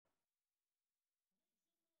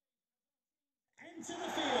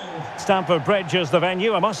Stamford Bridge is the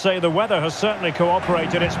venue. I must say the weather has certainly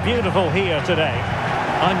cooperated. It's beautiful here today.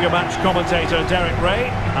 I'm your match commentator, Derek Ray,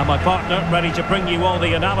 and my partner, ready to bring you all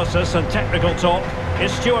the analysis and technical talk,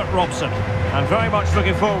 is Stuart Robson. I'm very much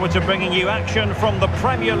looking forward to bringing you action from the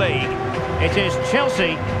Premier League. It is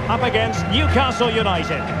Chelsea up against Newcastle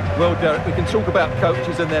United. Well, Derek, we can talk about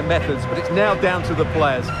coaches and their methods, but it's now down to the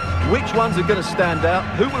players. Which ones are going to stand out,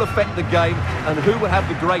 who will affect the game, and who will have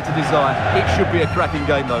the greater desire? It should be a cracking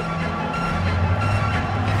game, though.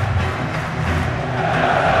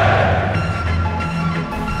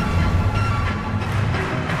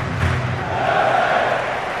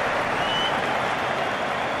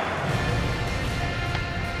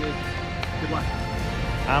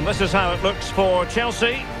 And this is how it looks for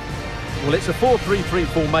Chelsea. Well, it's a 4-3-3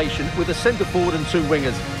 formation with a centre forward and two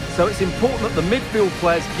wingers. So it's important that the midfield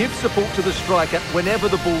players give support to the striker whenever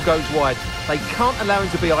the ball goes wide. They can't allow him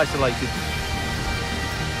to be isolated.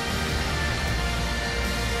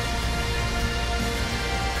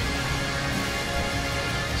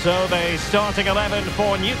 So the starting 11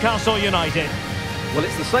 for Newcastle United. Well,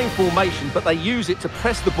 it's the same formation, but they use it to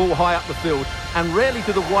press the ball high up the field, and rarely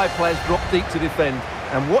do the wide players drop deep to defend.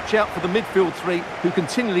 And watch out for the midfield three, who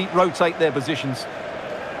continually rotate their positions.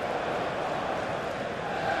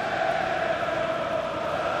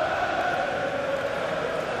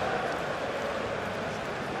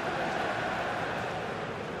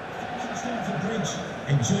 Stamford Bridge,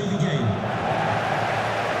 enjoy the game.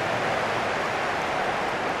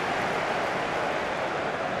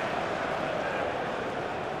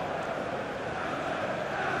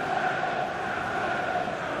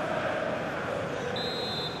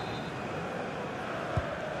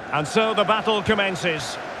 And so the battle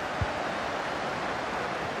commences.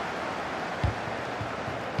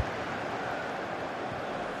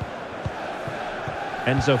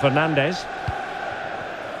 Enzo Fernandez.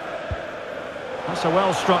 That's a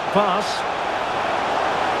well-struck pass.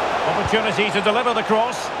 Opportunity to deliver the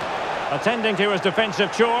cross. Attending to his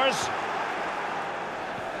defensive chores.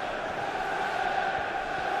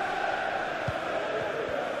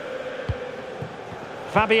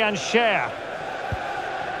 Fabian Schär.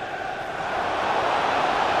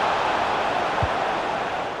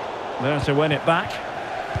 There to win it back.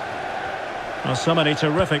 Well, so many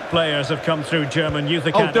terrific players have come through German youth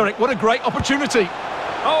academy. Oh, Derek, what a great opportunity.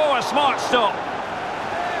 Oh, a smart stop.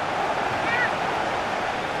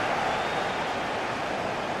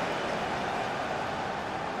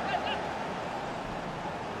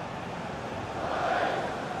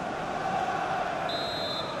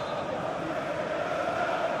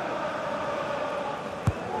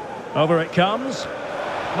 Over it comes.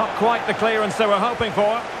 Not quite the clearance they were hoping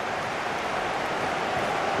for.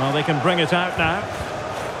 Well, they can bring it out now.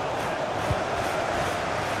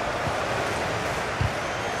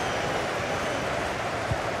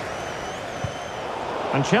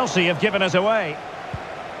 And Chelsea have given us away.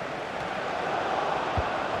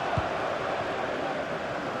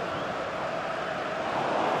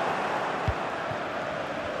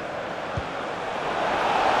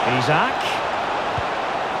 Isaac.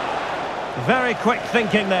 Very quick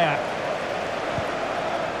thinking there.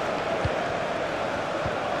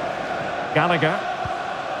 Gallagher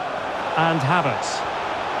and Havertz.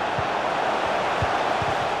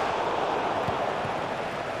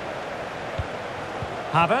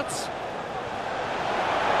 Havertz.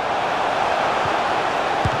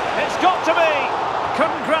 It's got to be.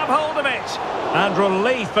 Couldn't grab hold of it. And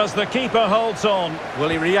relief as the keeper holds on. Well,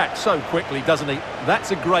 he reacts so quickly, doesn't he?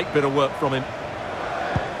 That's a great bit of work from him.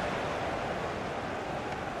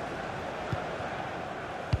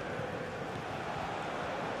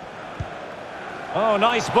 Oh,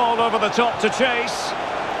 nice ball over the top to chase.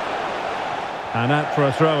 And out for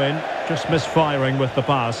a throw-in. Just misfiring with the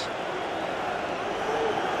pass.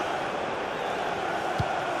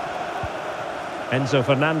 Enzo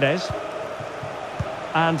Fernandez.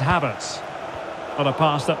 And Havertz. On a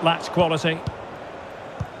pass that lacks quality.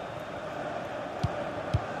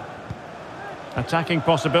 Attacking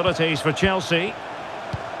possibilities for Chelsea.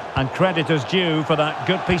 And credit is due for that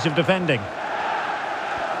good piece of defending.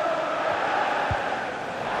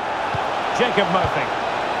 Jacob Murphy.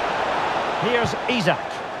 Here's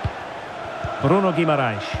Isaac. Bruno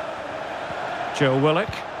Guimaraes. Joe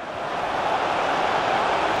Willock.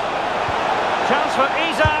 Chance for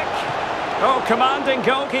Isaac. Oh, commanding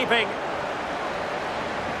goalkeeping.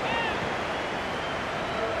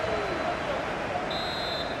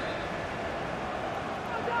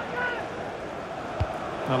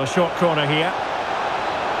 Well, a short corner here.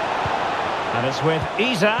 And it's with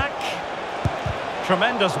Isaac.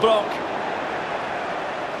 Tremendous block.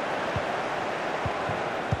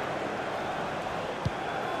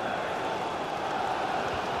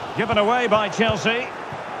 Given away by Chelsea.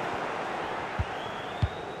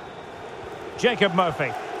 Jacob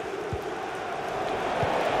Murphy.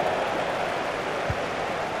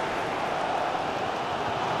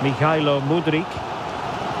 Mikhailo Mudryk.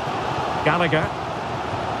 Gallagher.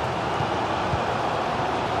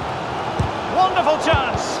 Wonderful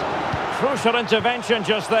chance. Crucial intervention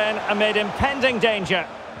just then amid impending danger.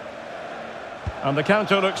 And the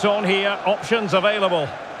counter looks on here. Options available.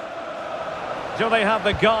 Do they have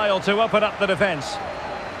the guile to open up the defence?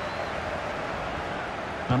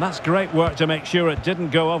 And that's great work to make sure it didn't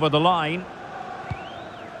go over the line.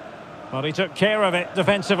 Well, he took care of it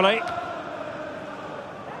defensively.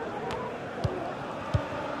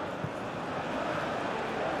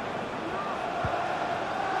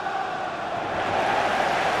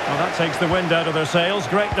 Well, that takes the wind out of their sails.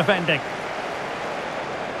 Great defending.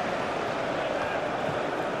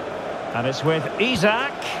 And it's with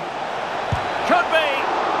Isak. Could be.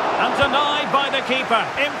 And denied by the keeper.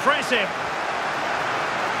 Impressive.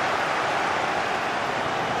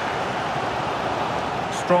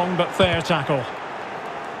 Strong but fair tackle.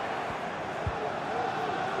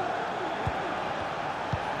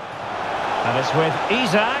 And it's with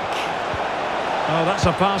Isak. Oh, that's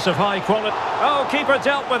a pass of high quality. Oh, keeper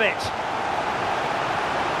dealt with it.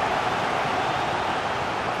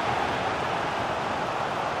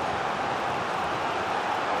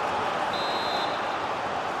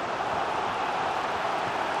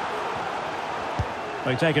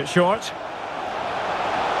 They take it short.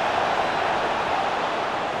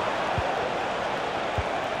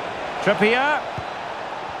 Trippier.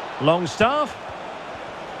 Longstaff.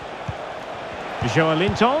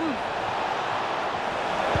 Joelinton.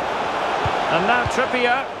 And now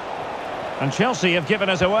Trippier. And Chelsea have given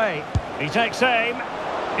us away. He takes aim.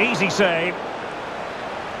 Easy save.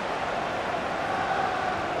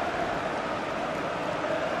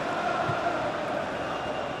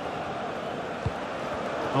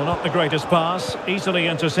 Well, not the greatest pass. Easily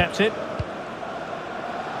intercepted.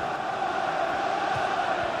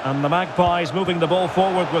 And the Magpies moving the ball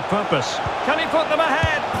forward with purpose. Can he put them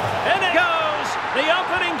ahead? In it goes! The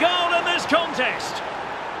opening goal in this contest.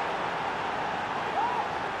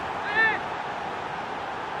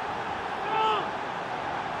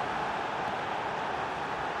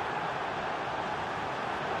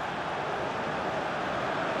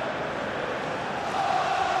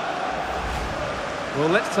 Well,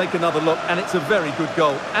 let's take another look, and it's a very good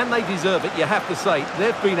goal. And they deserve it, you have to say.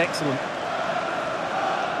 They've been excellent.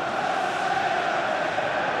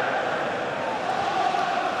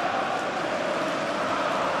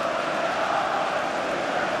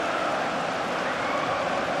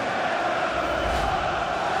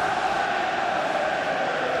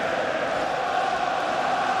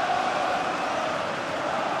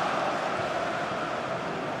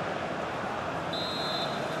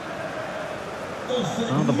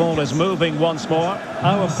 Well, the ball is moving once more.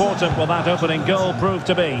 How important will that opening goal prove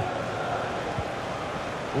to be?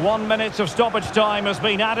 1 minute of stoppage time has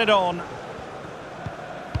been added on.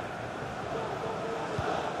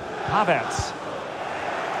 Havertz.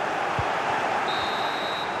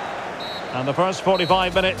 And the first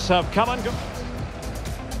 45 minutes have come and gone.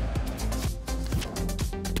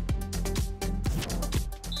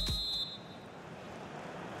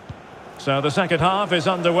 So the second half is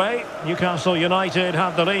underway. Newcastle United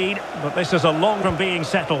have the lead, but this is a long from being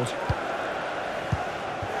settled.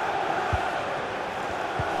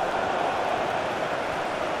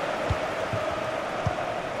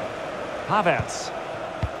 Havertz.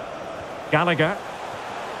 Gallagher.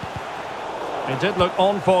 It did look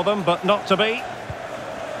on for them, but not to be.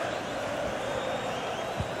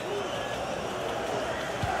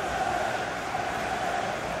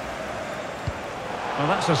 Well,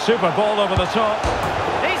 that's a super ball over the top.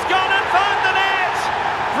 He's gone and found the net!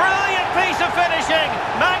 Brilliant piece of finishing!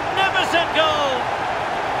 Magnificent goal!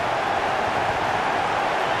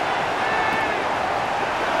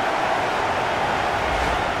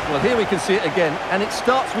 Well, here we can see it again, and it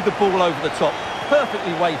starts with the ball over the top.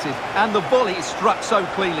 Perfectly weighted, and the volley is struck so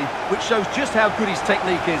cleanly, which shows just how good his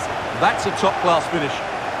technique is. That's a top-class finish.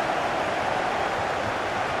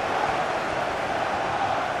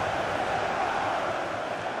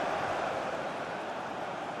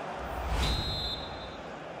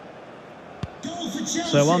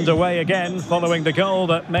 So underway again, following the goal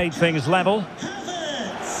that made things level.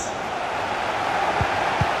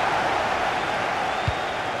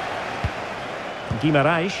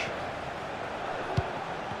 Guimarães.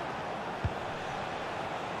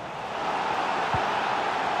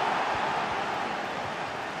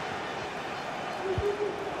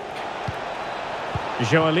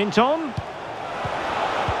 Joelinton.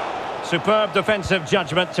 superb defensive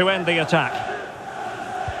judgment to end the attack.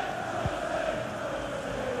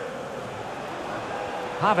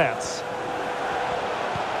 Havertz.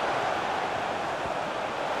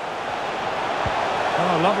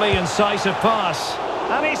 Oh, lovely incisive pass.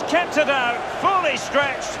 And he's kept it out, fully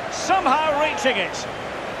stretched, somehow reaching it.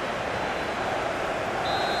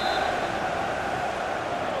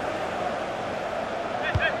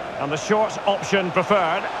 And the short option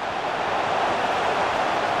preferred.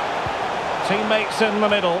 Teammates in the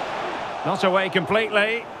middle. Not away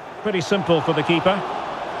completely. Pretty simple for the keeper.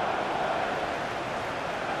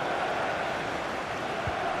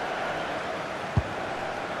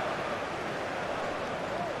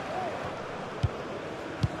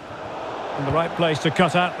 In the right place to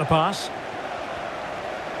cut out the pass.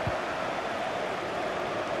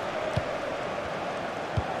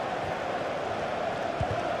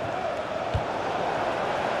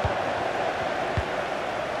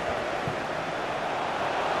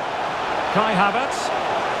 Kai Havertz.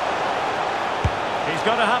 He's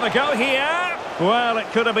got to have a go here. Well, it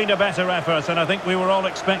could have been a better effort, and I think we were all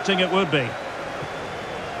expecting it would be.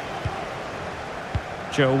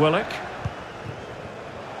 Joe Willock.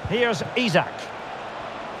 Here's Isaac.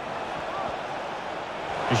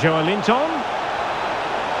 Joelinton.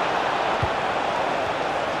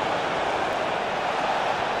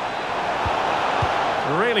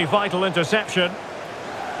 Really vital interception.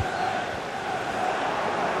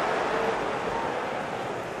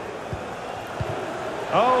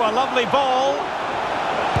 Oh, a lovely ball.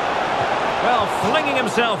 Well, flinging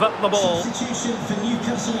himself at the ball. Substitution for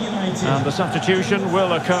Newcastle United. And the substitution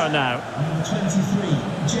will occur now. Number 23,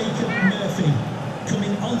 Jacob Murphy.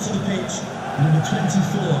 Coming onto the pitch, number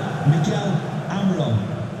 24, Miguel Amron.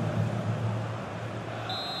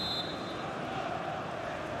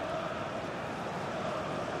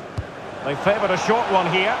 They favoured a short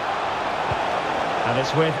one here. And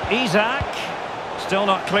it's with Isaac. Still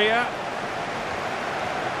not clear.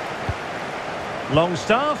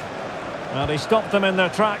 Longstaff. Well, they stopped them in their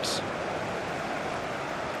tracks.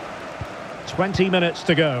 20 minutes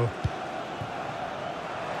to go.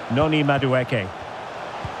 Noni Madueke.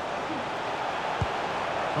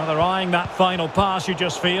 Well, they're eyeing that final pass, you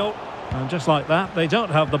just feel. And just like that, they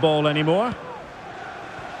don't have the ball anymore.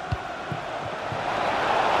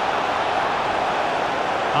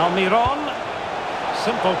 Almiron.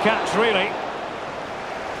 Simple catch, really.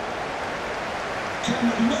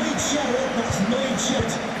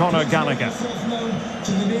 Conor Gallagher.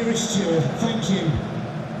 To the nearest steward. Thank you.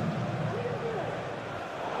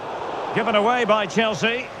 Given away by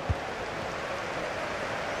Chelsea.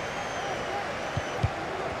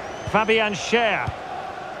 Fabian Schär.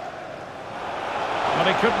 Well,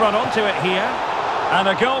 he could run onto it here. And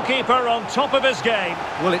a goalkeeper on top of his game.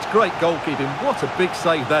 Well, it's great goalkeeping. What a big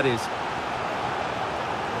save that is.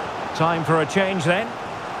 Time for a change then.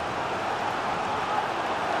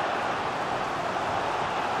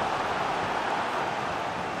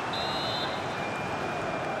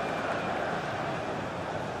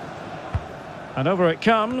 And over it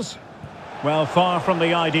comes. Well, far from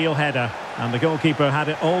the ideal header. And the goalkeeper had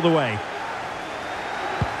it all the way.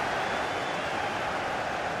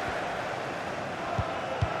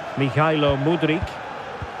 Mikhailo Mudryk.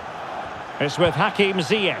 It's with Hakim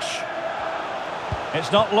Ziyech.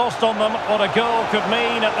 It's not lost on them what a goal could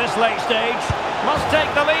mean at this late stage. Must take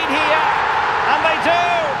the lead here. And they do.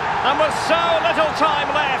 And with so little time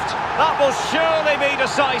left, that will surely be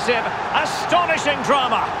decisive. Astonishing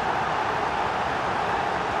drama.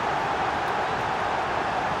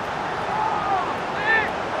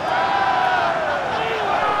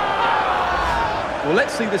 Well,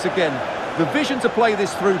 let's see this again. The vision to play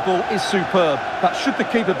this through ball is superb, but should the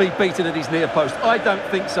keeper be beaten at his near post? I don't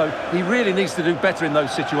think so. He really needs to do better in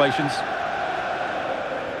those situations.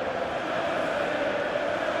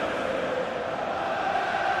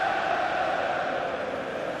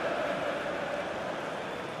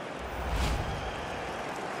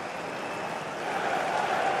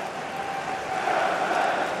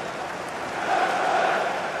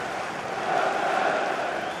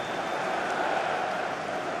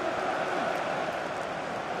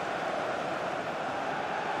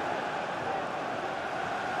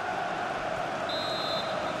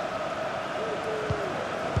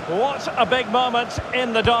 What a big moment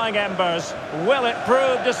in the dying embers. Will it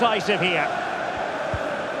prove decisive here?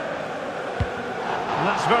 And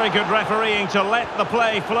that's very good refereeing to let the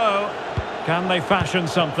play flow. Can they fashion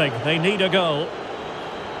something? They need a goal.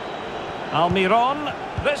 Almiron,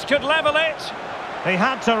 this could level it. He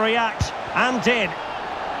had to react, and did.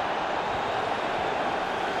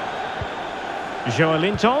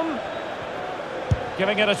 Joelinton.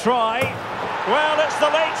 Giving it a try. Well, it's the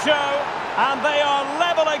late show, and they are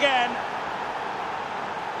level again.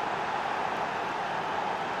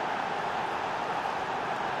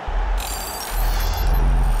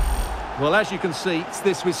 Well, as you can see, it's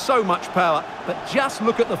this with so much power, but just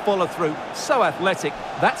look at the follow-through. So athletic.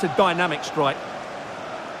 That's a dynamic strike.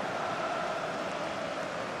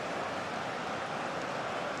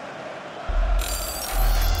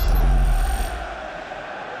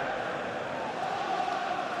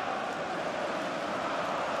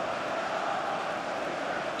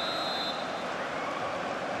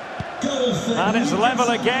 And it's level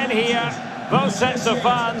again here. Both sets of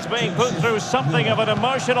fans being put through something of an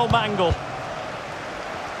emotional mangle.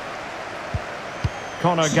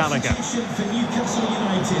 Conor Gallagher. Substitution for Newcastle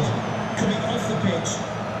United. Coming off the pitch,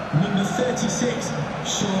 number 36,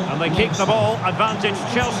 Sean. And they keep the ball. Advantage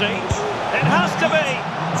Chelsea. It has to be.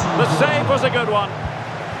 The save was a good one.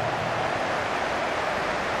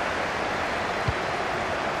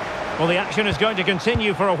 Well, the action is going to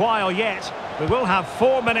continue for a while yet. We will have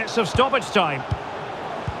 4 minutes of stoppage time.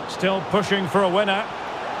 Still pushing for a winner.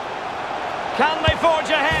 Can they forge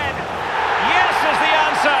ahead? Yes is the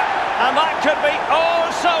answer. And that could be oh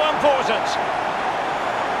so important.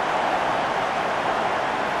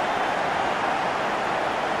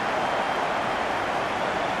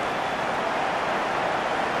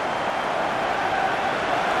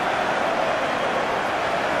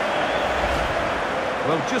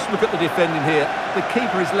 Well, just look at the defending here. The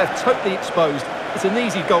keeper is left totally exposed. It's an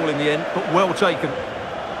easy goal in the end, but well taken.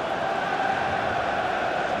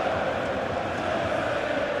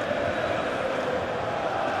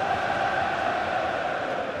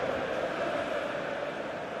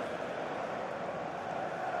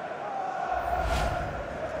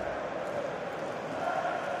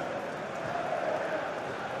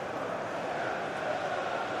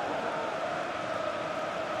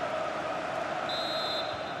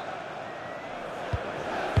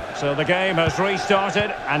 So the game has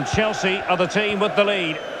restarted and Chelsea are the team with the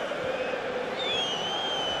lead.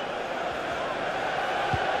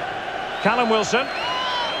 Callum Wilson.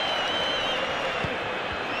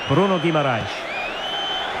 Bruno Guimaraes.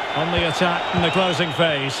 On the attack in the closing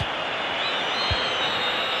phase.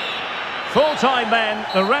 Full time then,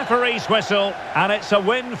 the referee's whistle, and it's a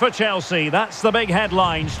win for Chelsea. That's the big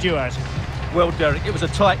headline, Stuart. Well, Derek, it was a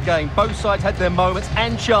tight game. Both sides had their moments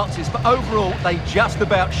and chances, but overall, they just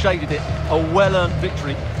about shaded it. A well-earned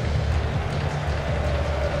victory.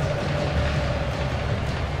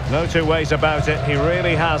 No two ways about it. He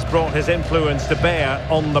really has brought his influence to bear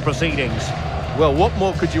on the proceedings. Well, what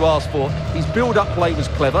more could you ask for? His build-up play was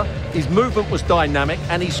clever, his movement was dynamic,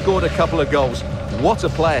 and he scored a couple of goals. What a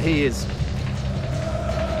player he is.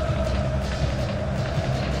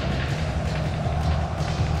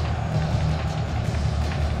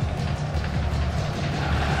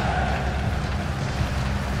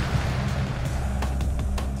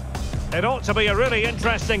 It ought to be a really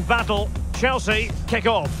interesting battle. Chelsea kick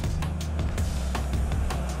off.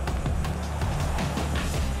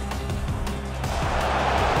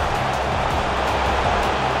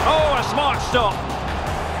 Oh, a smart stop.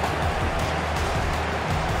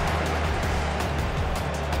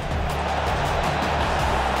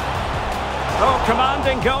 Oh,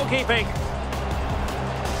 commanding goalkeeping.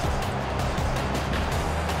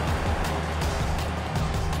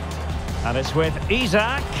 And it's with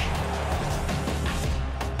Isak.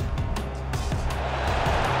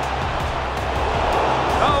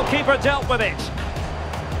 Keeper dealt with it.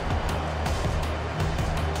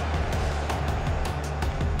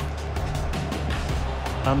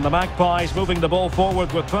 And the Magpies moving the ball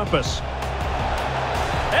forward with purpose.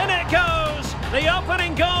 In it goes! The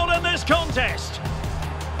opening goal in this contest.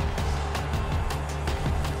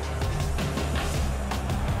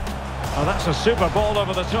 Oh, that's a super ball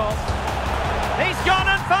over the top. He's gone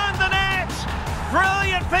and found the net!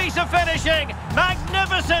 Brilliant piece of finishing!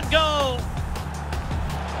 Magnificent goal!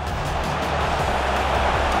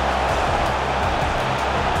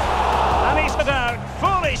 Out,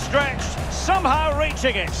 fully stretched, somehow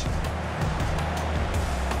reaching it.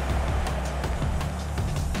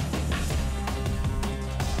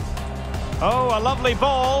 Oh, a lovely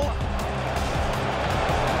ball.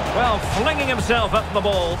 Well, flinging himself at the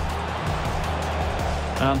ball.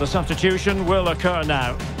 And the substitution will occur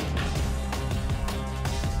now.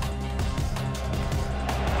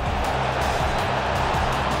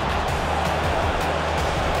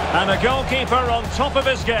 And a goalkeeper on top of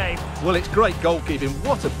his game. Well, it's great goalkeeping.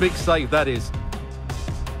 What a big save that is.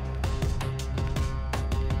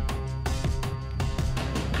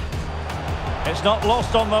 It's not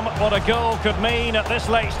lost on them what a goal could mean at this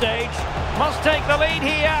late stage. Must take the lead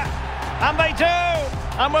here. And they do.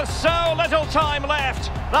 And with so little time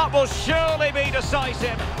left, that will surely be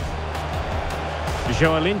decisive.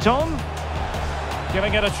 Joelinton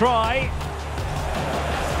giving it a try.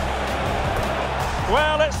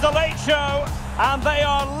 Well, it's the late show, and they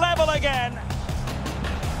are level again.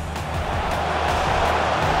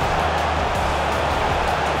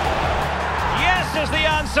 Yes is the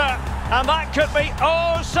answer, and that could be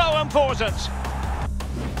oh so important.